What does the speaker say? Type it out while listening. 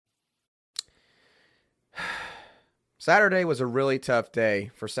Saturday was a really tough day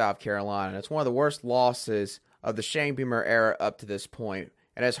for South Carolina. It's one of the worst losses of the Shane Beamer era up to this point.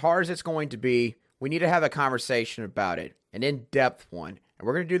 And as hard as it's going to be, we need to have a conversation about it, an in-depth one. And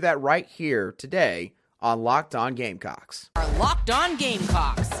we're going to do that right here today on Locked On Gamecocks. Our Locked On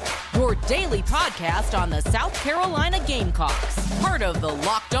Gamecocks, your daily podcast on the South Carolina Gamecocks. Part of the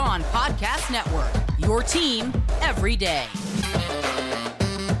Locked On Podcast Network, your team every day.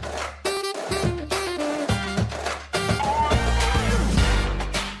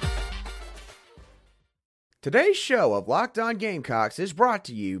 Today's show of Locked On Gamecocks is brought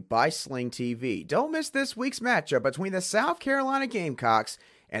to you by Sling TV. Don't miss this week's matchup between the South Carolina Gamecocks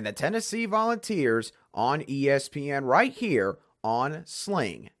and the Tennessee Volunteers on ESPN right here on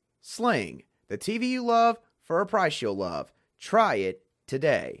Sling. Sling, the TV you love for a price you'll love. Try it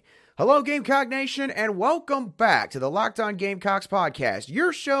today. Hello, Gamecock Nation, and welcome back to the Locked On Gamecocks podcast,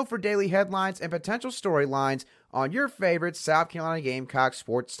 your show for daily headlines and potential storylines on your favorite South Carolina Gamecock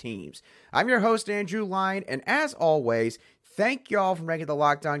sports teams. I'm your host, Andrew Lyon, and as always, thank y'all for making the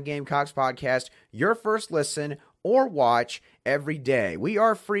Locked On Gamecocks podcast your first listen or watch every day. We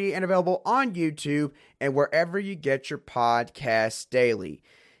are free and available on YouTube and wherever you get your podcasts daily.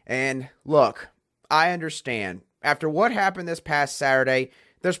 And look, I understand. After what happened this past Saturday,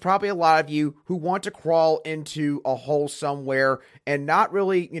 there's probably a lot of you who want to crawl into a hole somewhere and not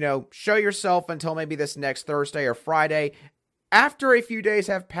really, show yourself until maybe this next Thursday or Friday after a few days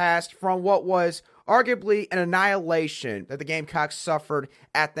have passed from what was arguably an annihilation that the Gamecocks suffered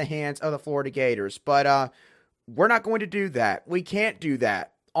at the hands of the Florida Gators. But we're not going to do that. We can't do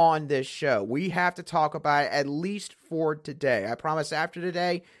that on this show. We have to talk about it at least for today. I promise after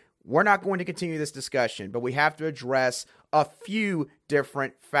today, we're not going to continue this discussion, but we have to address a few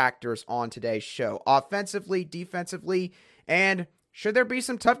different factors on today's show. Offensively, defensively, and should there be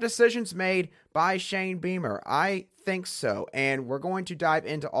some tough decisions made by Shane Beamer? I think so, and we're going to dive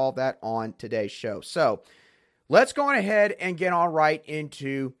into all that on today's show. So let's go on ahead and get on right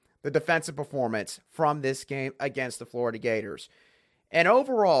into the defensive performance from this game against the Florida Gators. And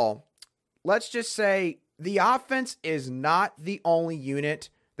overall, let's just say the offense is not the only unit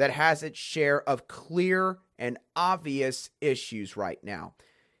that has its share of clear and obvious issues right now.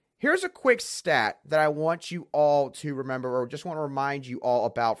 Here's a quick stat that I want you all to remember, or just want to remind you all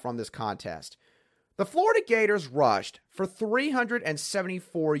about from this contest. The Florida Gators rushed for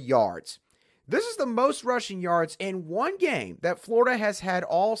 374 yards. This is the most rushing yards in one game that Florida has had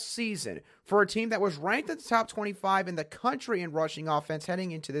all season for a team that was ranked in the top 25 in the country in rushing offense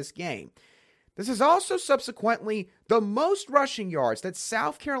heading into this game. This is also subsequently the most rushing yards that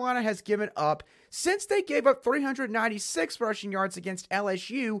South Carolina has given up since they gave up 396 rushing yards against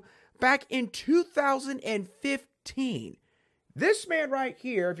LSU back in 2015. This man right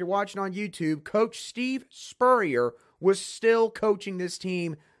here, if you're watching on YouTube, Coach Steve Spurrier, was still coaching this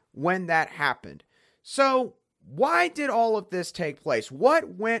team when that happened. So why did all of this take place?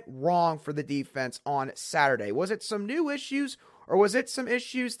 What went wrong for the defense on Saturday? Was it some new issues? Or was it some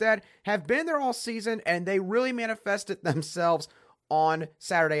issues that have been there all season and they really manifested themselves on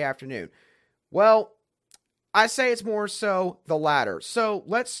Saturday afternoon? Well, I say it's more so the latter. So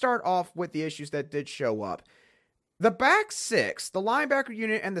let's start off with the issues that did show up. The back six, the linebacker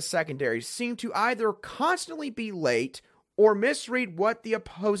unit and the secondary, seem to either constantly be late or misread what the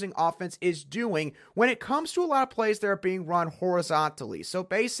opposing offense is doing when it comes to a lot of plays that are being run horizontally. So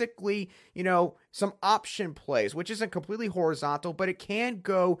basically, some option plays, which isn't completely horizontal, but it can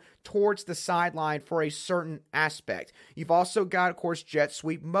go towards the sideline for a certain aspect. You've also got, of course, jet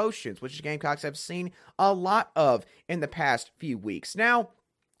sweep motions, which the Gamecocks have seen a lot of in the past few weeks. Now,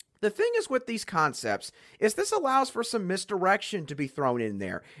 the thing is with these concepts is this allows for some misdirection to be thrown in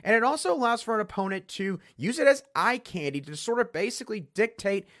there. And it also allows for an opponent to use it as eye candy to sort of basically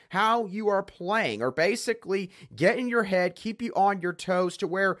dictate how you are playing, or basically get in your head, keep you on your toes to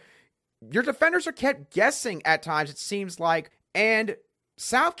where your defenders are kept guessing at times, it seems like. And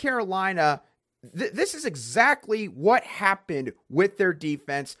South Carolina, this is exactly what happened with their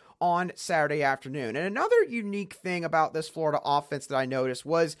defense on Saturday afternoon. And another unique thing about this Florida offense that I noticed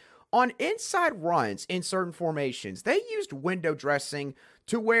was on inside runs in certain formations, they used window dressing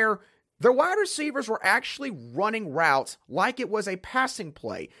to where their wide receivers were actually running routes like it was a passing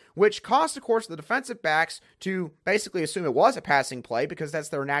play, which caused, of course, the defensive backs to basically assume it was a passing play because that's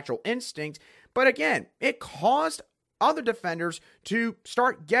their natural instinct. But again, it caused other defenders to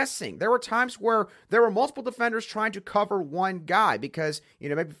start guessing. There were times where there were multiple defenders trying to cover one guy because,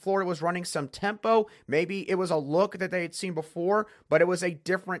 maybe Florida was running some tempo. Maybe it was a look that they had seen before, but it was a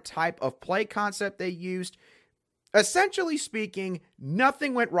different type of play concept they used. Essentially speaking,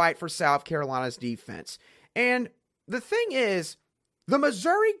 nothing went right for South Carolina's defense. And the thing is, the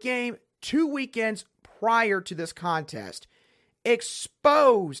Missouri game 2 weekends prior to this contest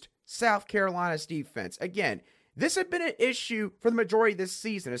exposed South Carolina's defense. Again, this had been an issue for the majority of this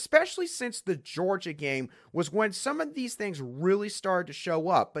season, especially since the Georgia game was when some of these things really started to show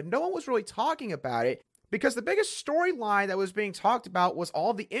up. But no one was really talking about it because the biggest storyline that was being talked about was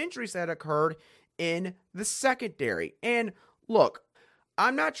all the injuries that occurred in the secondary. And look,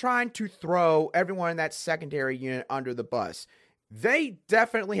 I'm not trying to throw everyone in that secondary unit under the bus. They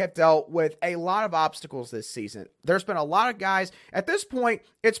definitely have dealt with a lot of obstacles this season. There's been a lot of guys. At this point,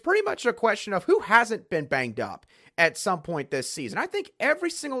 it's pretty much a question of who hasn't been banged up at some point this season. I think every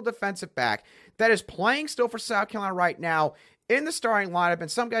single defensive back that is playing still for South Carolina right now in the starting lineup, and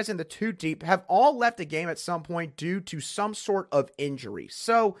some guys in the 2 deep, have all left the game at some point due to some sort of injury.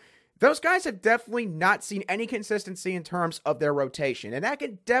 So those guys have definitely not seen any consistency in terms of their rotation, and that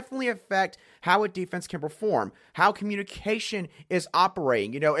can definitely affect how a defense can perform, how communication is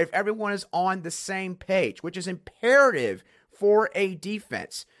operating, if everyone is on the same page, which is imperative for a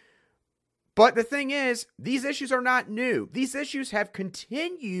defense. But the thing is, these issues are not new. These issues have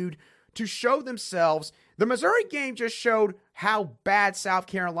continued to show themselves. The Missouri game just showed how bad South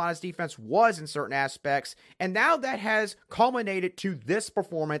Carolina's defense was in certain aspects, and now that has culminated to this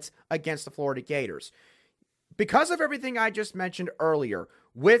performance against the Florida Gators. Because of everything I just mentioned earlier,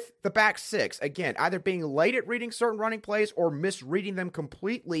 with the back six, again, either being late at reading certain running plays or misreading them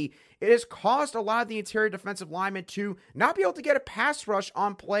completely, it has caused a lot of the interior defensive linemen to not be able to get a pass rush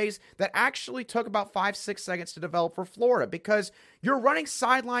on plays that actually took about 5-6 seconds to develop for Florida, because you're running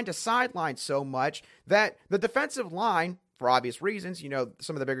sideline to sideline so much that the defensive line, for obvious reasons,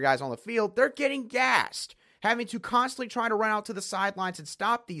 some of the bigger guys on the field, they're getting gassed, having to constantly try to run out to the sidelines and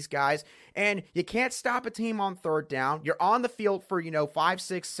stop these guys. And you can't stop a team on third down. You're on the field for, 5,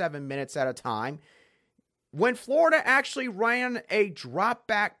 6, 7 minutes at a time. When Florida actually ran a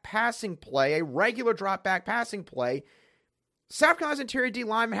drop-back passing play, a regular drop-back passing play, South Carolina's interior D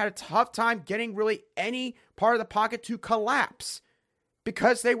lineman had a tough time getting really any part of the pocket to collapse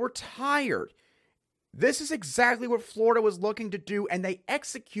because they were tired. This is exactly what Florida was looking to do, and they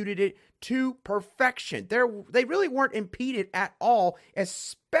executed it to perfection. They really weren't impeded at all,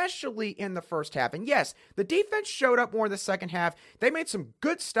 especially in the first half. And yes, the defense showed up more in the second half. They made some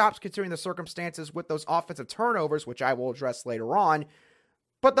good stops considering the circumstances with those offensive turnovers, which I will address later on.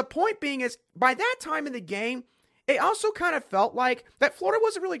 But the point being is, by that time in the game, it also kind of felt like that Florida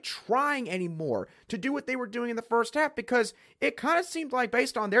wasn't really trying anymore to do what they were doing in the first half, because it kind of seemed like,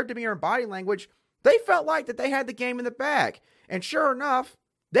 based on their demeanor and body language, they felt like that they had the game in the bag. And sure enough,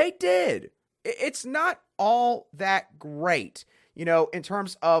 they did. It's not all that great, in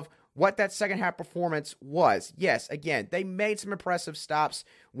terms of what that second half performance was. Yes, again, they made some impressive stops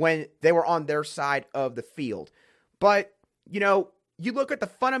when they were on their side of the field. But, you look at the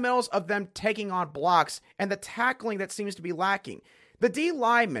fundamentals of them taking on blocks and the tackling that seems to be lacking. The D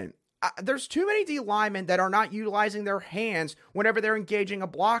linemen, there's too many D linemen that are not utilizing their hands whenever they're engaging a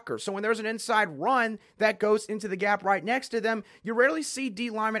blocker. So when there's an inside run that goes into the gap right next to them, you rarely see D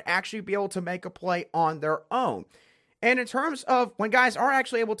linemen actually be able to make a play on their own. And in terms of when guys are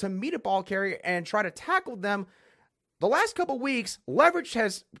actually able to meet a ball carrier and try to tackle them, the last couple weeks, leverage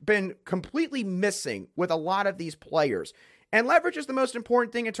has been completely missing with a lot of these players. And leverage is the most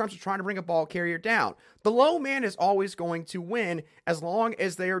important thing in terms of trying to bring a ball carrier down. The low man is always going to win as long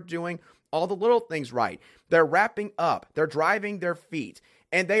as they are doing all the little things right. They're wrapping up, they're driving their feet,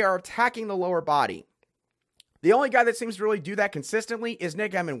 and they are attacking the lower body. The only guy that seems to really do that consistently is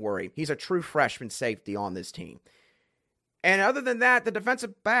Nick Emenworry. He's a true freshman safety on this team. And other than that, the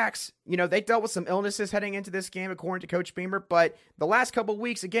defensive backs, they dealt with some illnesses heading into this game, according to Coach Beamer. But the last couple of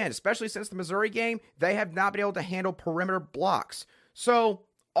weeks, again, especially since the Missouri game, they have not been able to handle perimeter blocks. So,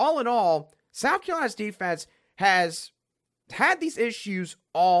 all in all, South Carolina's defense has had these issues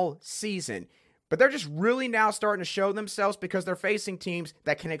all season. But they're just really now starting to show themselves because they're facing teams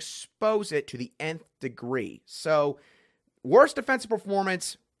that can expose it to the nth degree. So, worst defensive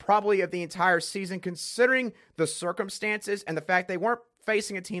performance probably of the entire season, considering the circumstances and the fact they weren't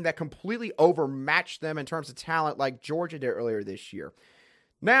facing a team that completely overmatched them in terms of talent like Georgia did earlier this year.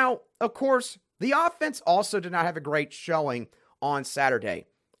 Now, of course, the offense also did not have a great showing on Saturday,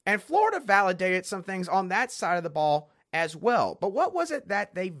 and Florida validated some things on that side of the ball as well. But what was it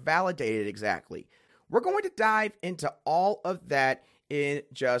that they validated exactly? We're going to dive into all of that in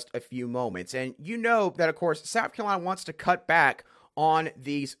just a few moments. And you know that, of course, South Carolina wants to cut back on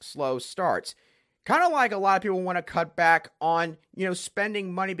these slow starts. Kind of like a lot of people want to cut back on,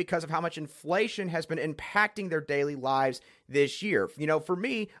 spending money because of how much inflation has been impacting their daily lives this year. For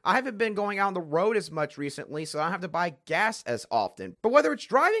me, I haven't been going out on the road as much recently, so I don't have to buy gas as often. But whether it's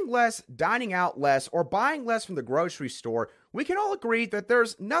driving less, dining out less, or buying less from the grocery store, we can all agree that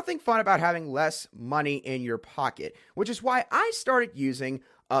there's nothing fun about having less money in your pocket, which is why I started using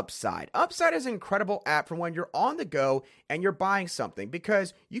Upside. Upside is an incredible app for when you're on the go and you're buying something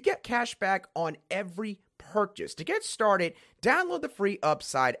because you get cash back on every purchase. To get started, download the free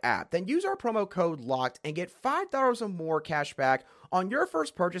Upside app. Then use our promo code LOCKED and get $5 or more cash back on your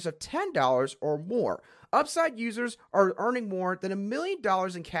first purchase of $10 or more. Upside users are earning more than $1 million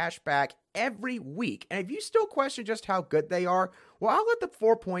in cash back every week. And if you still question just how good they are, well, I'll let the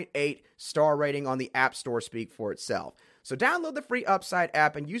 4.8 star rating on the App Store speak for itself. So download the free Upside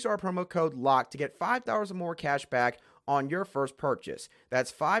app and use our promo code LOCKED to get $5 or more cash back on your first purchase.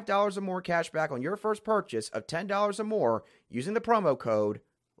 That's $5 or more cash back on your first purchase of $10 or more using the promo code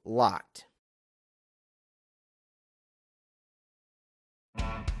LOCKED.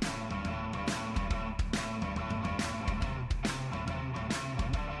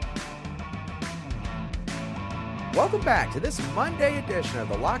 Welcome back to this Monday edition of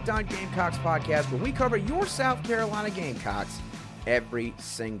the Locked On Gamecocks podcast, where we cover your South Carolina Gamecocks every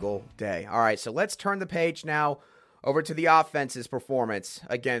single day. All right, so let's turn the page now over to the offense's performance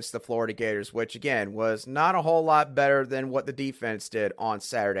against the Florida Gators, which, again, was not a whole lot better than what the defense did on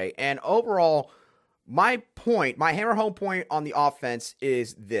Saturday. And overall, my hammer home point on the offense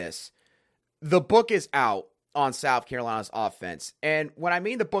is this. The book is out on South Carolina's offense. And when I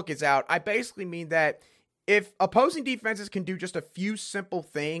mean the book is out, I basically mean that if opposing defenses can do just a few simple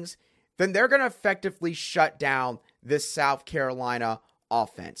things, then they're going to effectively shut down this South Carolina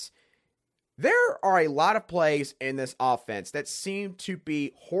offense. There are a lot of plays in this offense that seem to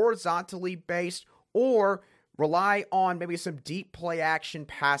be horizontally based or rely on maybe some deep play action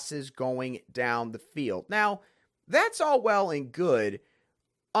passes going down the field. Now, that's all well and good,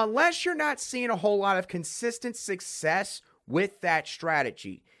 unless you're not seeing a whole lot of consistent success with that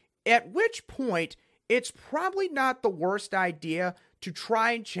strategy, at which point it's probably not the worst idea to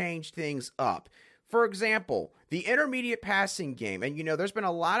try and change things up. For example, the intermediate passing game. And, there's been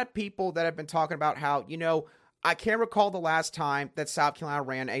a lot of people that have been talking about how, I can't recall the last time that South Carolina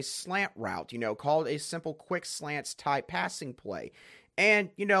ran a slant route, called a simple quick slants type passing play. And,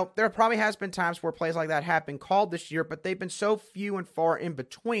 there probably has been times where plays like that have been called this year, but they've been so few and far in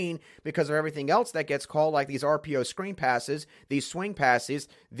between because of everything else that gets called, like these RPO screen passes, these swing passes,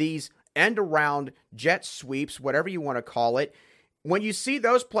 these end around jet sweeps, whatever you want to call it. When you see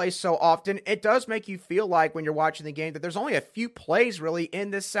those plays so often, it does make you feel like when you're watching the game that there's only a few plays really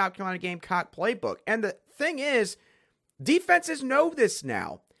in this South Carolina Gamecock playbook. And the thing is, defenses know this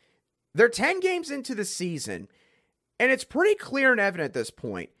now. They're 10 games into the season, and it's pretty clear and evident at this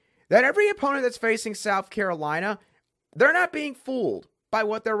point that every opponent that's facing South Carolina, they're not being fooled by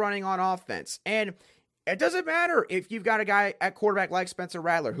what they're running on offense. And it doesn't matter if you've got a guy at quarterback like Spencer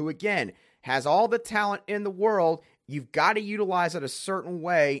Rattler, who, again, has all the talent in the world. You've got to utilize it a certain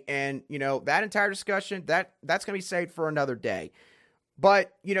way. And, that entire discussion, that's going to be saved for another day.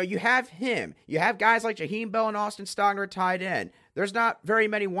 But, you have him. You have guys like Jaheim Bell and Austin Stogner at tight end. There's not very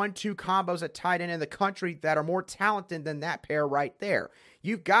many 1-2 combos at tight end in the country that are more talented than that pair right there.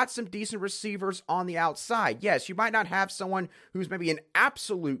 You've got some decent receivers on the outside. Yes, you might not have someone who's maybe an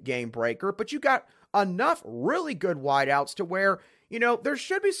absolute game breaker, but you got enough really good wideouts to where, there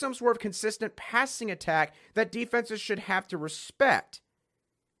should be some sort of consistent passing attack that defenses should have to respect.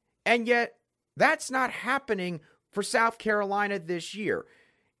 And yet, that's not happening for South Carolina this year.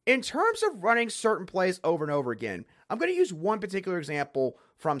 In terms of running certain plays over and over again, I'm going to use one particular example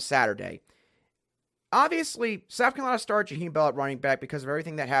from Saturday. Obviously, South Carolina started Jaheim Bell at running back because of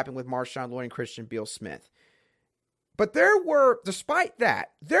everything that happened with Marshawn Lloyd and Christian Beal-Smith. But despite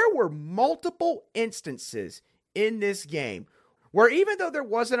that, there were multiple instances in this game where even though there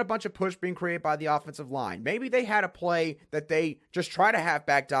wasn't a bunch of push being created by the offensive line, maybe they had a play that they just try to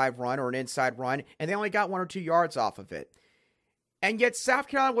halfback dive run or an inside run, and they only got 1 or 2 yards off of it. And yet South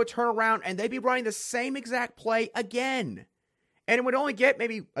Carolina would turn around and they'd be running the same exact play again. And it would only get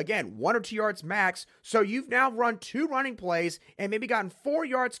maybe, again, 1 or 2 yards max. So you've now run 2 running plays and maybe gotten 4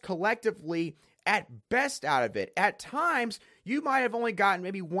 yards collectively at best out of it. At times, you might have only gotten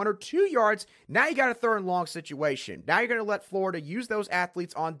maybe 1 or 2 yards. Now you got a third and long situation. Now you're going to let Florida use those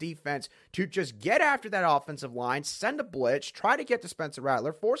athletes on defense to just get after that offensive line, send a blitz, try to get to Spencer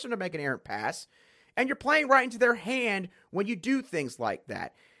Rattler, force him to make an errant pass, and you're playing right into their hand when you do things like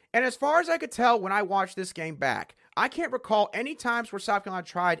that. And as far as I could tell when I watched this game back, I can't recall any times where South Carolina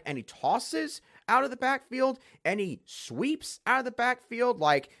tried any tosses out of the backfield, any sweeps out of the backfield,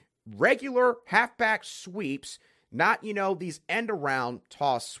 like regular halfback sweeps, not, these end-around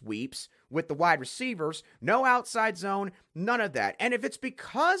toss sweeps with the wide receivers, no outside zone, none of that. And if it's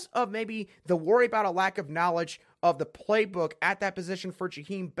because of maybe the worry about a lack of knowledge of the playbook at that position for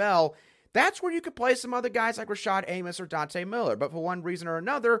Jaheim Bell, that's where you could play some other guys like Rashad Amos or Dante Miller. But for one reason or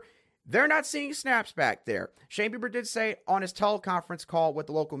another, they're not seeing snaps back there. Shane Beamer did say on his teleconference call with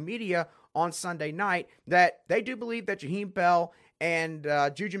the local media on Sunday night that they do believe that Jaheim Bell and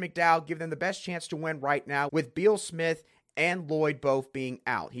Juju McDowell give them the best chance to win right now, with Beal Smith and Lloyd both being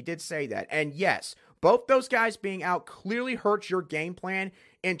out. He did say that. And yes, both those guys being out clearly hurts your game plan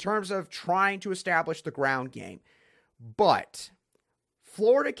in terms of trying to establish the ground game. But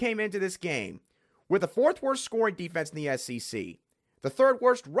Florida came into this game with the fourth worst scoring defense in the SEC, the third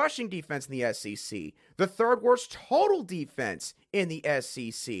worst rushing defense in the SEC, the third worst total defense in the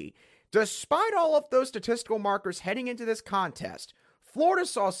SEC. Despite all of those statistical markers heading into this contest, Florida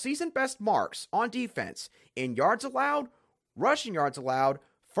saw season best marks on defense in yards allowed, rushing yards allowed,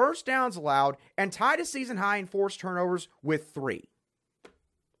 first downs allowed, and tied a season high in forced turnovers with 3.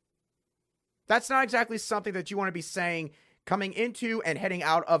 That's not exactly something that you want to be saying coming into and heading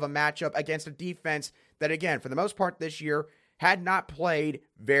out of a matchup against a defense that, again, for the most part this year, had not played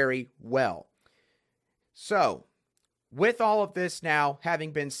very well. So, with all of this now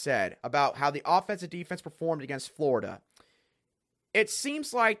having been said about how the offensive defense performed against Florida, it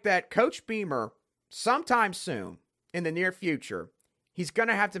seems like that Coach Beamer, sometime soon, in the near future, he's going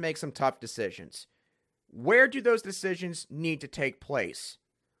to have to make some tough decisions. Where do those decisions need to take place?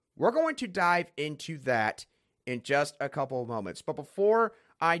 We're going to dive into that in just a couple of moments. But before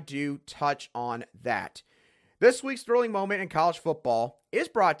I do touch on that, this week's thrilling moment in college football is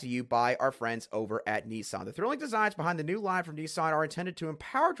brought to you by our friends over at Nissan. The thrilling designs behind the new line from Nissan are intended to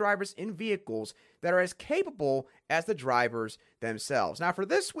empower drivers in vehicles that are as capable as the drivers themselves. Now, for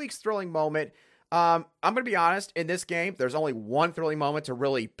this week's thrilling moment, I'm going to be honest, in this game, there's only one thrilling moment to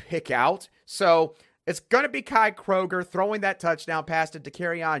really pick out. So it's going to be Kai Kroger throwing that touchdown pass to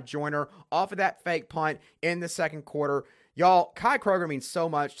Dakereon Joyner off of that fake punt in the second quarter. Y'all, Kai Kroger means so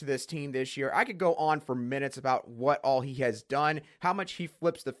much to this team this year. I could go on for minutes about what all he has done, how much he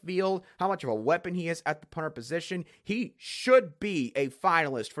flips the field, how much of a weapon he is at the punter position. He should be a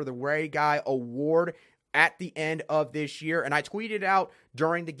finalist for the Ray Guy Award at the end of this year. And I tweeted out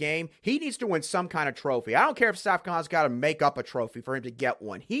during the game, he needs to win some kind of trophy. I don't care if South Carolina's got to make up a trophy for him to get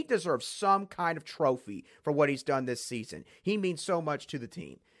one. He deserves some kind of trophy for what he's done this season. He means so much to the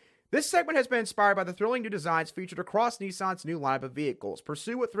team. This segment has been inspired by the thrilling new designs featured across Nissan's new lineup of vehicles.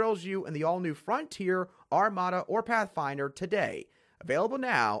 Pursue what thrills you in the all-new Frontier, Armada, or Pathfinder today. Available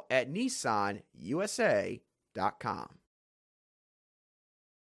now at NissanUSA.com.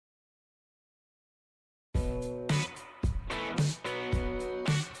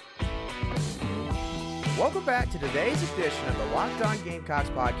 Welcome back to today's edition of the Locked On Gamecocks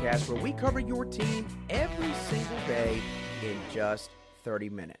podcast, where we cover your team every single day in just 30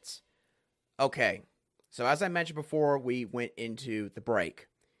 minutes. Okay, so as I mentioned before we went into the break,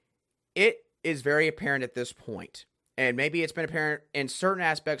 it is very apparent at this point, and maybe it's been apparent in certain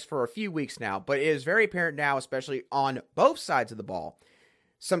aspects for a few weeks now, but it is very apparent now, especially on both sides of the ball.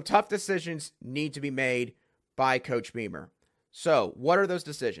 Some tough decisions need to be made by Coach Beamer. So, what are those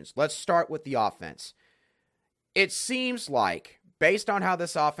decisions? Let's start with the offense. It seems like, based on how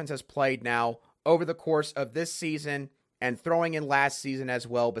this offense has played now over the course of this season and throwing in last season as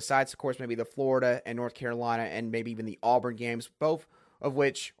well, besides, of course, maybe the Florida and North Carolina and maybe even the Auburn games, both of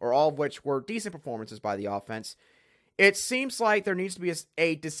which, or all of which, were decent performances by the offense, it seems like there needs to be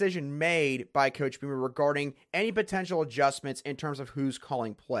a decision made by Coach Beamer regarding any potential adjustments in terms of who's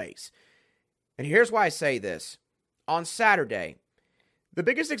calling plays. And here's why I say this. On Saturday, the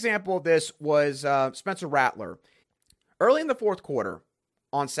biggest example of this was Spencer Rattler. Early in the fourth quarter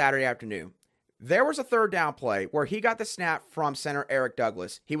on Saturday afternoon, there was a third down play where he got the snap from center Eric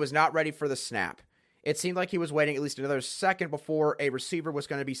Douglas. He was not ready for the snap. It seemed like he was waiting at least another second before a receiver was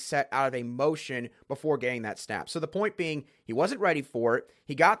going to be set out of a motion before getting that snap. So the point being, he wasn't ready for it.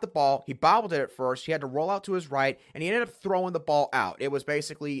 He got the ball. He bobbled it at first. He had to roll out to his right, and he ended up throwing the ball out. It was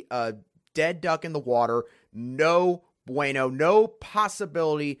basically a dead duck in the water. No bueno, no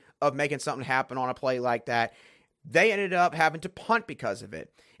possibility of making something happen on a play like that. They ended up having to punt because of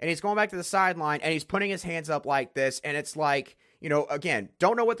it. And he's going back to the sideline, and he's putting his hands up like this, and it's like, you know, again,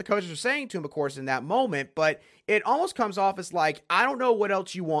 don't know what the coaches are saying to him, of course, in that moment, but it almost comes off as like, I don't know what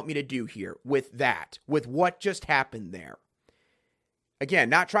else you want me to do here with that, with what just happened there. Again,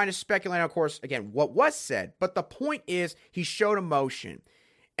 not trying to speculate, of course, again, what was said, but the point is he showed emotion.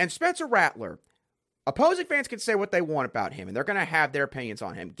 And Spencer Rattler, Opposing fans can say what they want about him, and they're going to have their opinions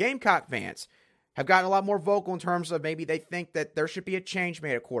on him. Gamecock fans have gotten a lot more vocal in terms of maybe they think that there should be a change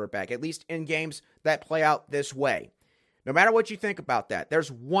made at quarterback, at least in games that play out this way. No matter what you think about that, there's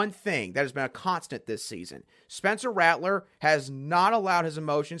one thing that has been a constant this season. Spencer Rattler has not allowed his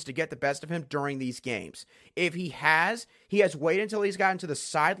emotions to get the best of him during these games. If he has waited until he's gotten to the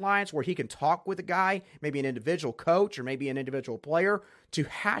sidelines where he can talk with a guy, maybe an individual coach or maybe an individual player, to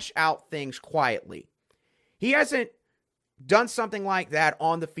hash out things quietly. He hasn't done something like that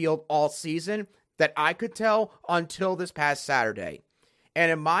on the field all season that I could tell until this past Saturday.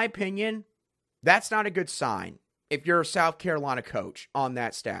 And in my opinion, that's not a good sign. If you're a South Carolina coach on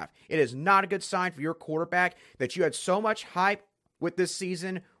that staff, it is not a good sign for your quarterback that you had so much hype with this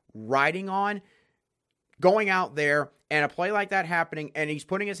season riding on, going out there and a play like that happening, and he's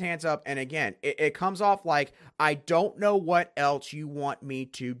putting his hands up. And again, it comes off like, I don't know what else you want me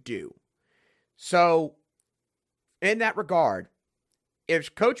to do. So in that regard,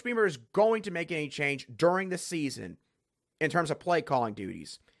 if Coach Beamer is going to make any change during the season in terms of play calling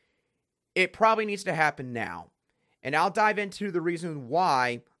duties, it probably needs to happen now. And I'll dive into the reason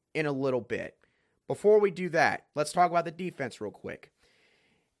why in a little bit. Before we do that, let's talk about the defense real quick.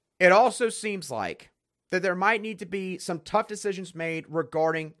 It also seems like that there might need to be some tough decisions made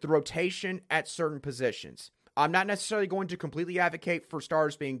regarding the rotation at certain positions. I'm not necessarily going to completely advocate for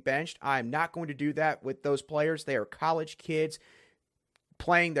starters being benched. I'm not going to do that with those players. They are college kids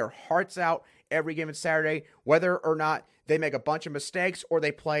playing their hearts out every given Saturday, whether or not they make a bunch of mistakes or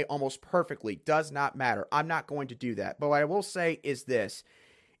they play almost perfectly. Does not matter. I'm not going to do that. But what I will say is this.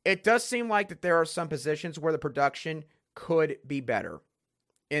 It does seem like that there are some positions where the production could be better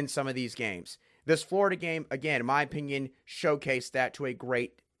in some of these games. This Florida game, again, in my opinion, showcased that to a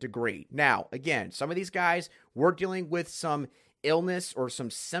great degree. Now, again, some of these guys were dealing with some illness or some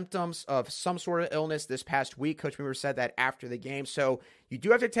symptoms of some sort of illness this past week. Coach Beamer said that after the game. So you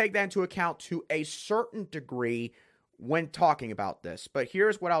do have to take that into account to a certain degree when talking about this. But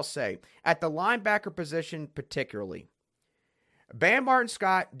here's what I'll say. At the linebacker position particularly, Bam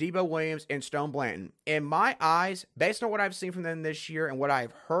Martin-Scott, Debo Williams, and Stone Blanton, in my eyes, based on what I've seen from them this year and what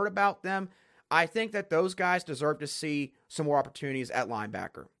I've heard about them, I think that those guys deserve to see some more opportunities at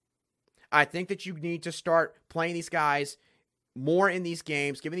linebacker. I think that you need to start playing these guys more in these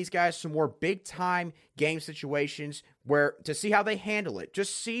games, giving these guys some more big-time game situations where to see how they handle it.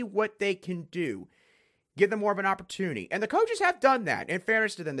 Just see what they can do. Give them more of an opportunity. And the coaches have done that, in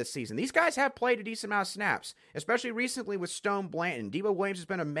fairness to them this season. These guys have played a decent amount of snaps, especially recently with Stone Blanton. Debo Williams has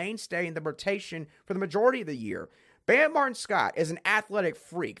been a mainstay in the rotation for the majority of the year. Bam Martin-Scott is an athletic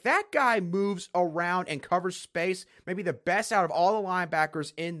freak. That guy moves around and covers space, maybe the best out of all the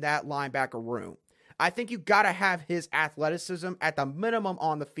linebackers in that linebacker room. I think you got to have his athleticism at the minimum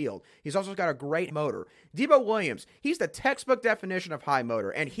on the field. He's also got a great motor. Debo Williams, he's the textbook definition of high motor,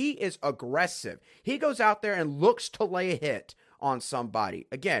 and he is aggressive. He goes out there and looks to lay a hit on somebody.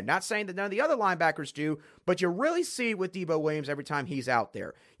 Again, not saying that none of the other linebackers do, but you really see with Debo Williams every time he's out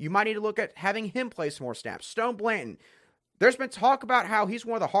there. You might need to look at having him play some more snaps. Stone Blanton, there's been talk about how he's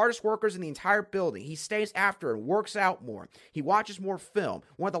one of the hardest workers in the entire building. He stays after and works out more. He watches more film.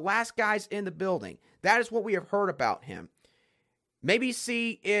 One of the last guys in the building. That is what we have heard about him. Maybe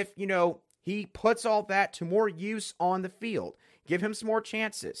see if, he puts all that to more use on the field. Give him some more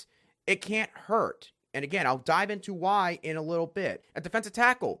chances. It can't hurt. And again, I'll dive into why in a little bit. At defensive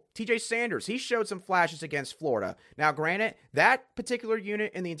tackle, TJ Sanders, he showed some flashes against Florida. Now, granted, that particular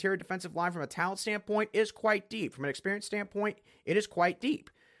unit in the interior defensive line from a talent standpoint is quite deep. From an experience standpoint, it is quite deep.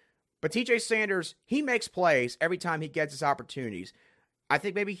 But TJ Sanders, he makes plays every time he gets his opportunities. I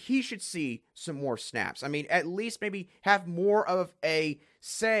think maybe he should see some more snaps. I mean, at least maybe have more of a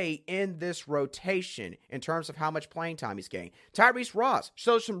say in this rotation in terms of how much playing time he's getting. Tyrese Ross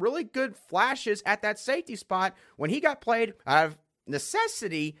shows some really good flashes at that safety spot when he got played out of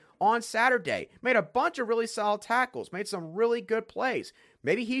necessity on Saturday. Made a bunch of really solid tackles, made some really good plays.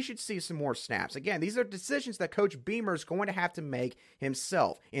 Maybe he should see some more snaps. Again, these are decisions that Coach Beamer is going to have to make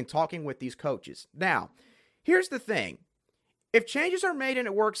himself in talking with these coaches. Now, here's the thing. If changes are made and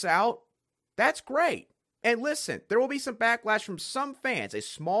it works out, that's great. And listen, there will be some backlash from some fans, a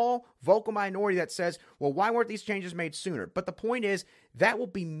small vocal minority that says, well, why weren't these changes made sooner? But the point is, that will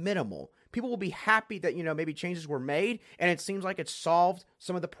be minimal. People will be happy that, maybe changes were made and it seems like it solved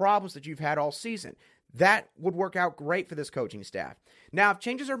some of the problems that you've had all season. That would work out great for this coaching staff. Now, if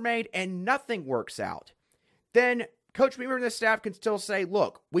changes are made and nothing works out, then Coach Beamer and the staff can still say,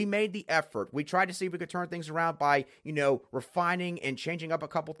 look, we made the effort. We tried to see if we could turn things around by, refining and changing up a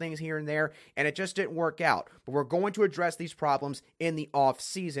couple things here and there, and it just didn't work out. But we're going to address these problems in the off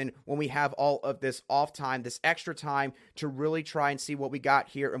season when we have all of this off time, this extra time to really try and see what we got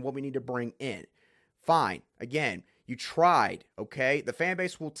here and what we need to bring in. Fine. Again, you tried, okay? The fan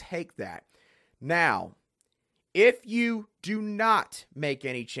base will take that. Now, if you do not make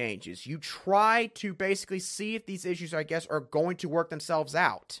any changes, you try to basically see if these issues, I guess, are going to work themselves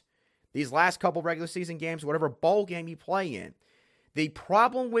out. These last couple regular season games, whatever bowl game you play in. The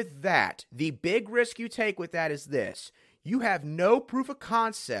problem with that, the big risk you take with that is this. You have no proof of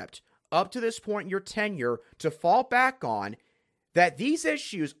concept up to this point in your tenure to fall back on that these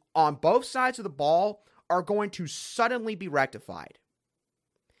issues on both sides of the ball are going to suddenly be rectified.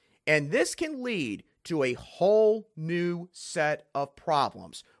 And this can lead to a whole new set of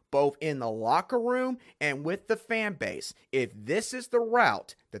problems, both in the locker room and with the fan base, if this is the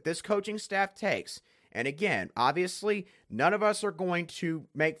route that this coaching staff takes. And again, obviously, none of us are going to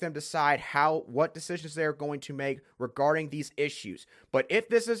make them decide what decisions they're going to make regarding these issues. But if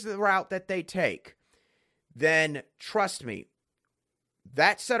this is the route that they take, then trust me,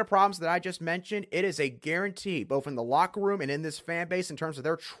 that set of problems that I just mentioned, it is a guarantee, both in the locker room and in this fan base in terms of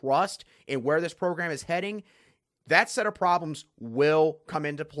their trust in where this program is heading. That set of problems will come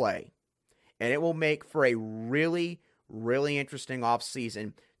into play. And it will make for a really, really interesting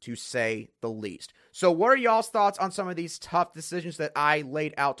offseason, to say the least. So what are y'all's thoughts on some of these tough decisions that I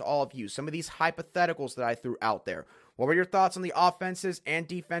laid out to all of you? Some of these hypotheticals that I threw out there. What were your thoughts on the offenses and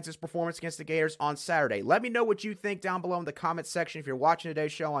defenses performance against the Gators on Saturday? Let me know what you think down below in the comments section if you're watching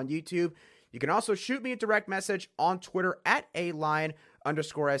today's show on YouTube. You can also shoot me a direct message on Twitter at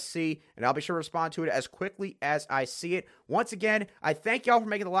 @alion_SC, and I'll be sure to respond to it as quickly as I see it. Once again, I thank y'all for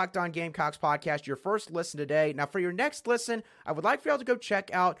making the Locked On Gamecocks podcast your first listen today. Now, for your next listen, I would like for y'all to go check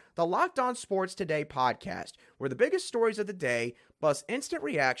out the Locked On Sports Today podcast, where the biggest stories of the day, plus instant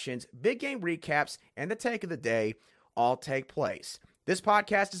reactions, big game recaps, and the take of the day all take place. This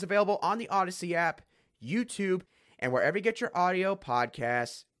podcast is available on the Odyssey app, YouTube, and wherever you get your audio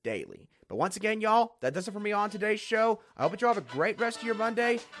podcasts daily. But once again, y'all, that does it for me on today's show. I hope that you all have a great rest of your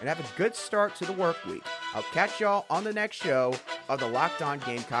Monday and have a good start to the work week. I'll catch y'all on the next show of the Locked On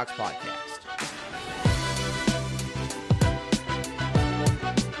Gamecocks podcast.